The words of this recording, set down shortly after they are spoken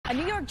A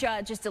New York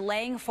judge is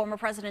delaying former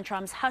President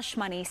Trump's hush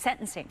money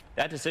sentencing.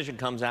 That decision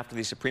comes after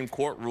the Supreme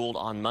Court ruled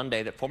on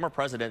Monday that former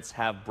presidents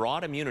have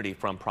broad immunity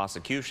from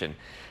prosecution.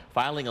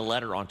 Filing a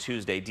letter on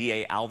Tuesday,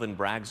 DA Alvin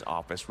Bragg's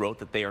office wrote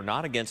that they are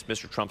not against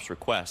Mr. Trump's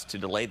request to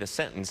delay the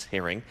sentence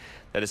hearing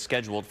that is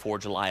scheduled for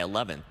July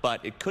 11th,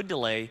 but it could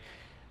delay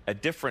a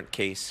different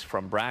case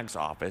from Bragg's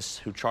office,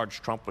 who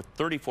charged Trump with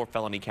 34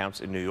 felony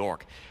counts in New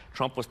York.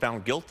 Trump was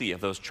found guilty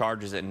of those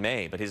charges in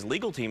May, but his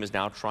legal team is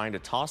now trying to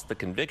toss the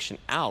conviction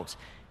out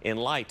in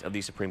light of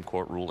the Supreme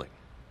Court ruling.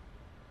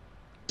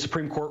 The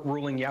Supreme Court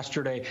ruling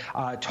yesterday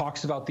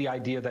talks about the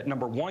idea that,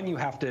 number one, you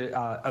have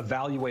to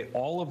evaluate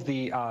all of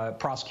the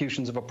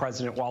prosecutions of a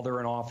president while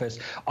they're in office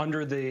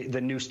under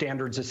the new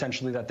standards,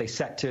 essentially, that they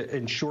set to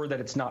ensure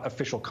that it's not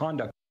official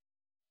conduct.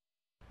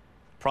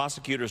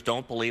 Prosecutors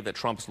don't believe that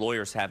Trump's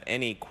lawyers have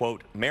any,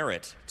 quote,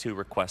 merit to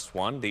request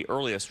one. The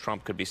earliest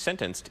Trump could be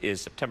sentenced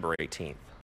is September 18th.